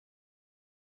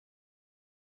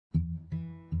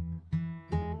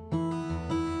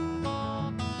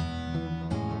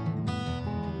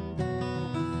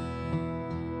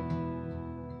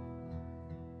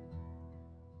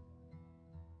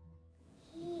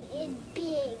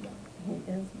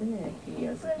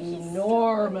is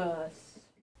enormous.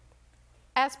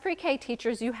 As pre-K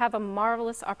teachers, you have a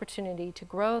marvelous opportunity to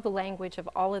grow the language of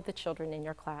all of the children in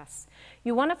your class.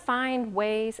 You want to find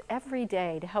ways every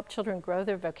day to help children grow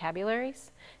their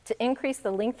vocabularies, to increase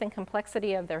the length and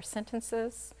complexity of their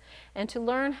sentences, and to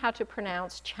learn how to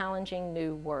pronounce challenging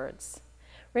new words.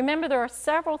 Remember, there are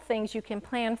several things you can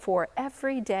plan for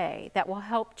every day that will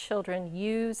help children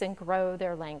use and grow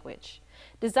their language.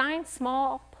 Design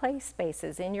small play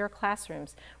spaces in your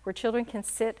classrooms where children can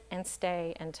sit and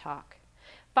stay and talk.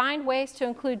 Find ways to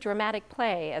include dramatic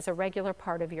play as a regular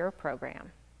part of your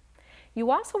program.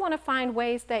 You also want to find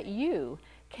ways that you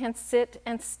can sit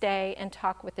and stay and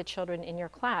talk with the children in your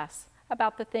class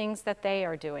about the things that they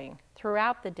are doing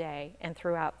throughout the day and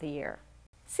throughout the year.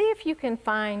 See if you can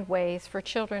find ways for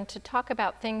children to talk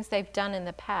about things they've done in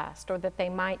the past or that they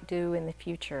might do in the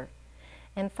future.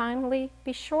 And finally,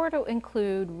 be sure to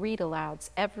include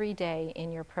read-alouds every day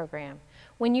in your program.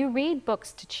 When you read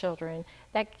books to children,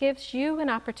 that gives you an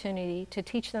opportunity to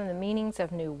teach them the meanings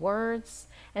of new words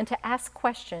and to ask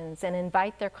questions and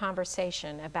invite their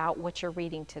conversation about what you're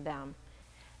reading to them.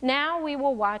 Now we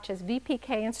will watch as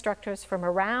VPK instructors from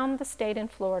around the state in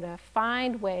Florida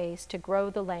find ways to grow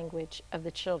the language of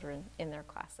the children in their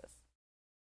classes.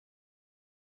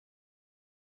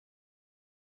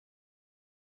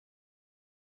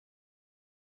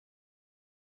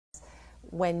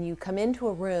 When you come into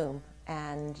a room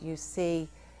and you see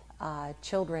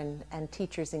children and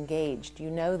teachers engaged,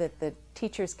 you know that the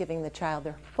teacher's giving the child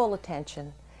their full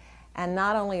attention. And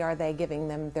not only are they giving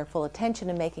them their full attention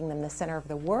and making them the center of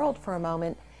the world for a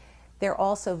moment, they're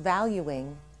also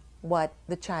valuing what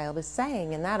the child is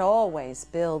saying, and that always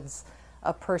builds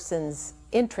a person's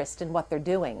interest in what they're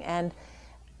doing. And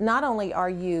not only are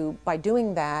you, by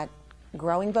doing that,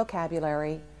 growing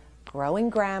vocabulary, growing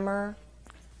grammar,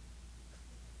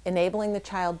 enabling the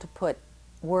child to put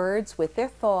words with their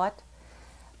thought,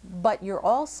 but you're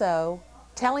also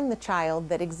telling the child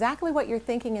that exactly what you're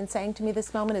thinking and saying to me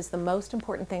this moment is the most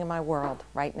important thing in my world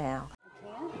right now.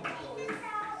 You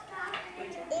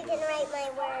can write my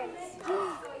words.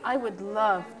 I would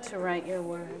love to write your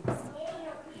words.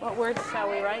 What words shall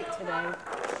we write today?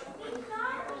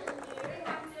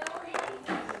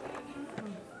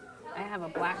 I have a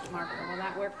black marker. Will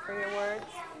that work for your words?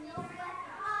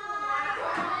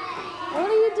 What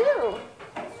do you do?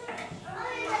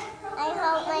 I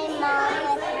help my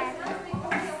mom with her.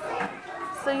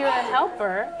 So you're a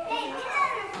helper.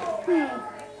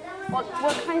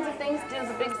 What kinds of things does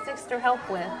a big sister help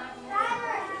with?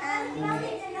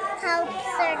 Helps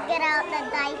her get out the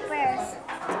diapers.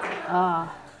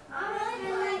 Ah.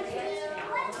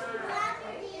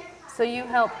 So you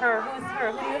help her. Who's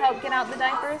her? Who do you help get out the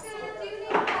diapers?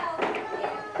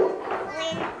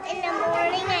 In the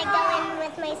morning, I go in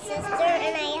with my sister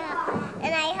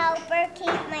and I help her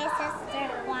keep my sister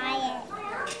quiet.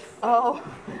 Oh.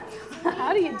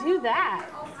 How do you do that?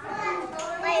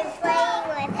 By playing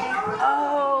with her.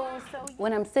 Oh, so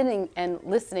when I'm sitting and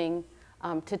listening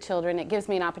to children, it gives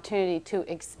me an opportunity to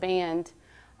expand.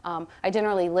 I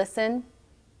generally listen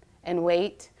and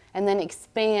wait, and then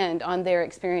expand on their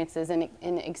experiences and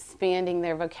expanding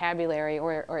their vocabulary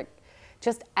or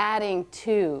just adding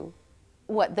to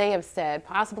what they have said.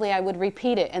 Possibly I would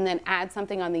repeat it and then add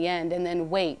something on the end and then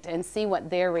wait and see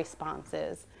what their response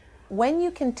is. When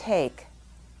you can take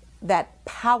that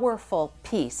powerful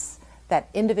piece, that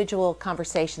individual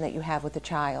conversation that you have with the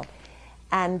child,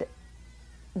 and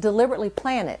deliberately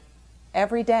plan it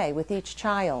every day with each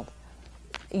child,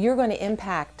 you're going to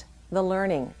impact the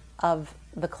learning of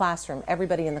the classroom,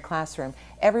 everybody in the classroom.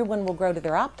 Everyone will grow to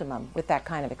their optimum with that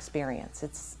kind of experience.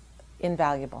 It's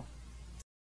invaluable.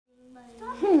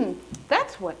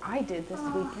 That's what I did this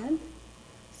weekend.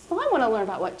 So I want to learn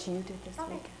about what you did this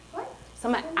weekend. So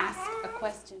I'm going to ask a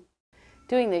question.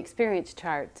 Doing the experience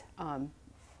chart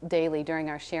daily during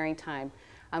our sharing time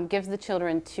gives the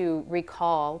children to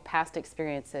recall past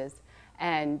experiences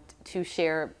and to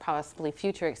share possibly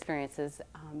future experiences.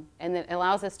 And it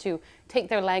allows us to take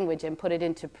their language and put it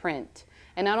into print.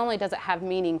 And not only does it have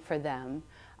meaning for them,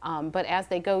 but as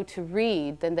they go to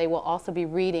read, then they will also be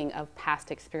reading of past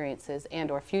experiences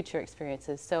and or future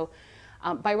experiences. So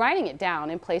by writing it down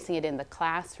and placing it in the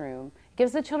classroom, it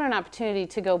gives the children an opportunity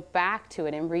to go back to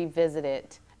it and revisit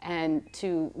it and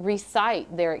to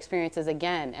recite their experiences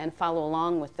again and follow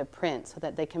along with the print so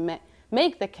that they can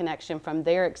make the connection from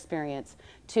their experience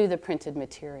to the printed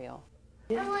material.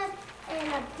 I want in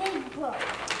a big book.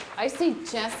 I see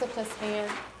Jessica's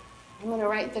hand. I'm going to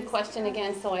write the question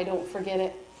again so I don't forget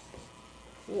it.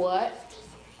 What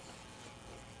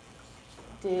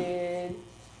did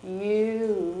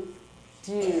you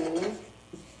do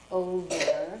over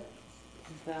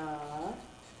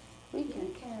the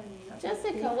weekend.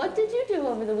 Jessica, what did you do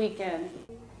over the weekend?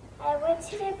 I went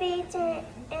to the beach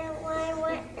and when I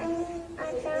went and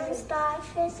I found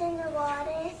starfish in the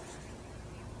water.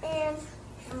 And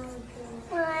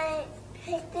when I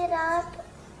picked it up,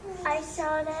 I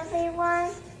showed everyone.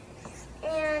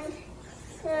 And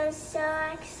I was so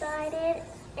excited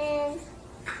and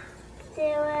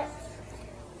then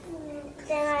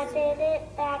I did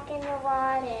it back in the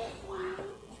water.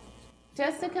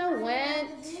 Jessica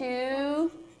went to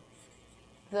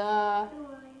the,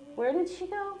 where did she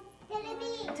go?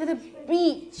 To the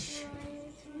beach.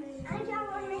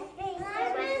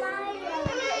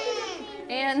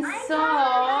 And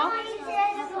saw,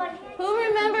 who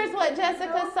remembers what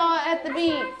Jessica saw at the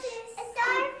beach?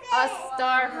 A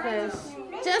starfish.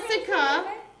 Jessica,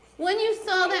 when you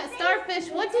saw that starfish,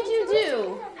 what did you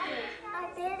do? I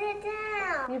put it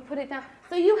down. You put it down.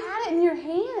 So you had it in your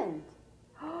hand.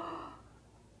 Oh,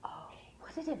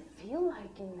 what did it feel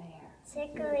like in there?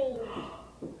 Tickly.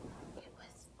 It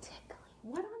was tickling.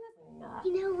 What on the...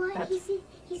 You know what? He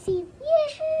said,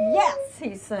 Yes,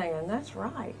 he's saying, that's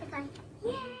right.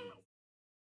 yeah.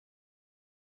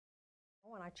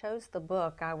 When I chose the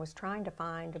book, I was trying to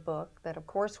find a book that, of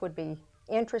course, would be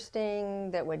interesting,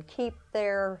 that would keep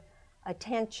their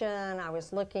attention. I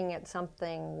was looking at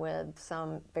something with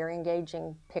some very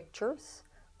engaging pictures,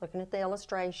 looking at the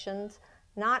illustrations,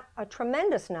 not a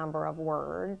tremendous number of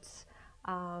words,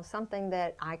 something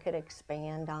that I could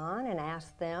expand on and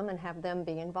ask them and have them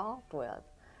be involved with.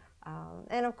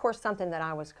 And of course, something that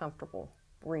I was comfortable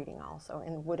reading also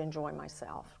and would enjoy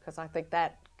myself, because I think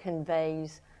that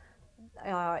conveys,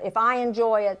 if I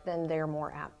enjoy it, then they're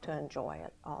more apt to enjoy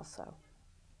it also.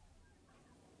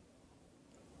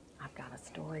 I've got a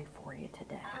story for you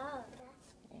today. Oh,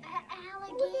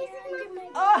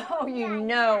 alligator. Oh, you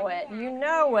know it. You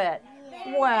know it.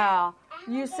 Well,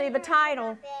 you see the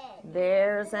title.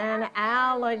 There's an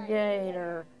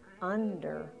alligator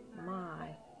under my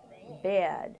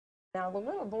bed. Now, the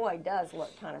little boy does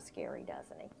look kind of scary,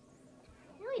 doesn't he?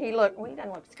 Well, he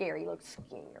doesn't look scary. He looks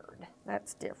scared.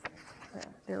 That's different. Yeah,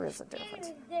 there is a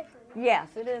difference. Yes,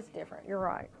 it is different. You're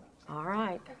right. All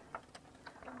right.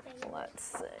 Let's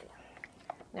see.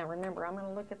 Now remember, I'm going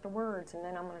to look at the words and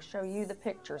then I'm going to show you the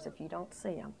pictures if you don't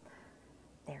see them.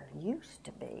 There used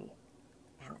to be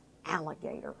an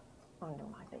alligator under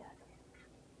my bed.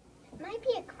 It might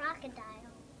be a crocodile.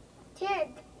 Ted,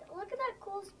 look at that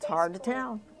cool space. It's hard to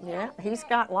tell. Yeah, he's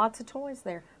got lots of toys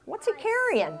there. What's he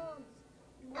carrying?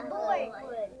 A board.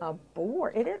 A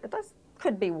board. It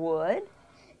could be wood.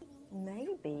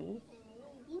 Maybe.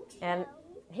 And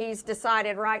he's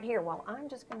decided right here, well, I'm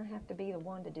just going to have to be the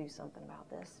one to do something about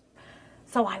this.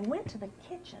 So I went to the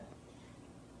kitchen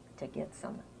to get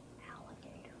some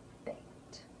alligator bait.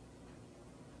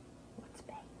 What's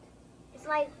bait? It's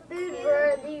like food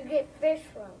where you get fish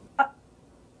from.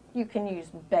 You can use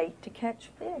bait to catch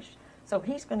fish. So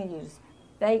he's going to use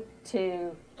bait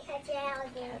to Catch an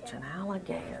alligator. catch an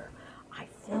alligator. I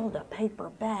filled a paper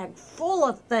bag full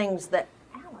of things that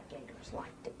alligators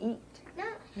like to eat. Not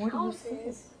What do you houses.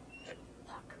 see?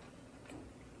 Look.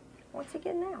 What's he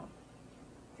getting out?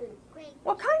 Food. Grapes.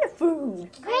 What kind of food?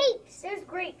 Grapes. There's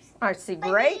grapes. I see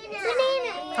grapes.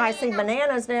 Banana. I see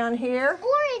bananas down here.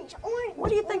 Orange. Orange. What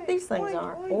do you think these things Orange,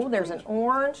 are? orange, Oh, there's an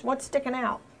orange. What's sticking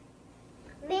out?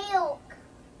 Milk.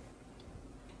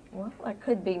 Well, that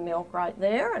could be milk right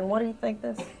there. And what do you think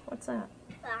this? What's that?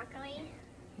 Broccoli.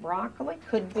 Broccoli.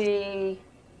 Could be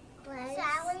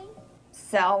Celery.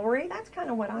 celery. That's kind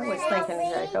of what I was thinking,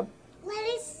 Lettuce. Jacob.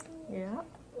 Lettuce. Yeah.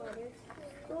 Lettuce.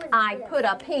 I put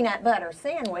a peanut butter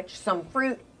sandwich, some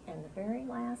fruit, and the very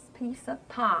last piece of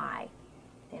pie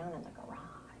down in the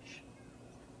garage.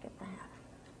 Look at that.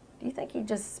 Do you think he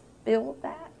just spilled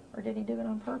that, or did he do it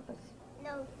on purpose?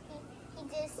 No, he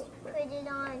just put it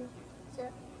on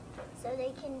so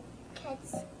they can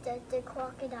catch the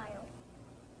crocodile.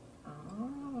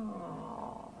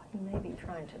 Oh, he may be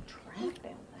trying to trap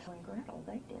him. Hansel and Gretel,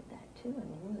 they did that too in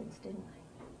the woods, didn't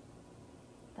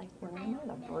they? Remember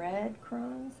the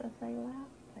breadcrumbs that they left?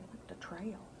 They left a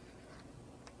trail.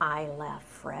 I left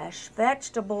fresh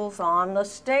vegetables on the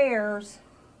stairs.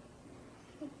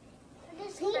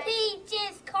 He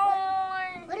beaches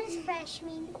corn. What does fresh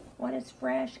mean? What is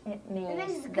fresh? It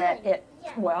means good. that it,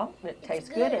 Yeah. well, it tastes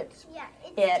good. It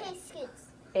It tastes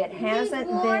good. hasn't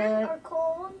warm been or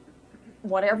cold.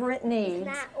 whatever it needs.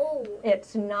 Not old.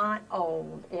 It's not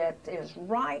old. It is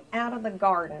right out of the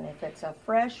garden. If it's a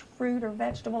fresh fruit or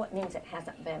vegetable, it means it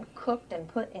hasn't been cooked and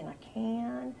put in a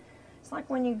can. It's like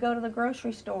when you go to the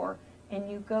grocery store and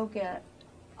you go get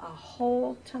a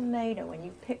whole tomato and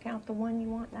you pick out the one you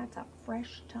want. That's a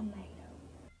fresh tomato.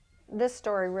 this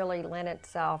story really lent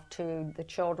itself to the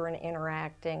children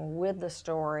interacting with the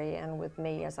story and with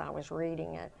me as I was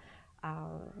reading it.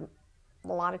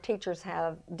 A lot of teachers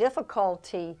have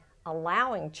difficulty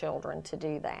allowing children to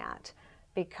do that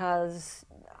because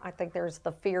I think there's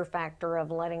the fear factor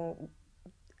of letting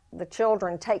the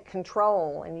children take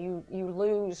control and you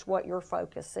lose what your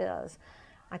focus is.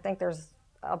 I think there's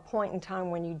a point in time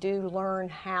when you do learn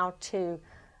how to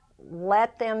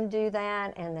let them do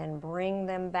that and then bring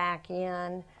them back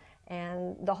in,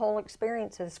 and the whole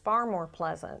experience is far more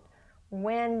pleasant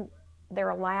when they're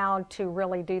allowed to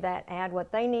really do that, add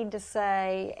what they need to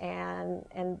say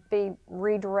and be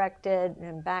redirected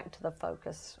and back to the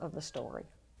focus of the story.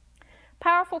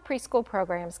 Powerful preschool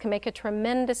programs can make a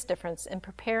tremendous difference in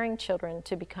preparing children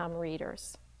to become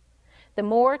readers. The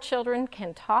more children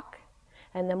can talk,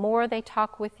 and the more they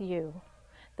talk with you,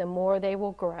 the more they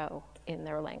will grow in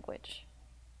their language.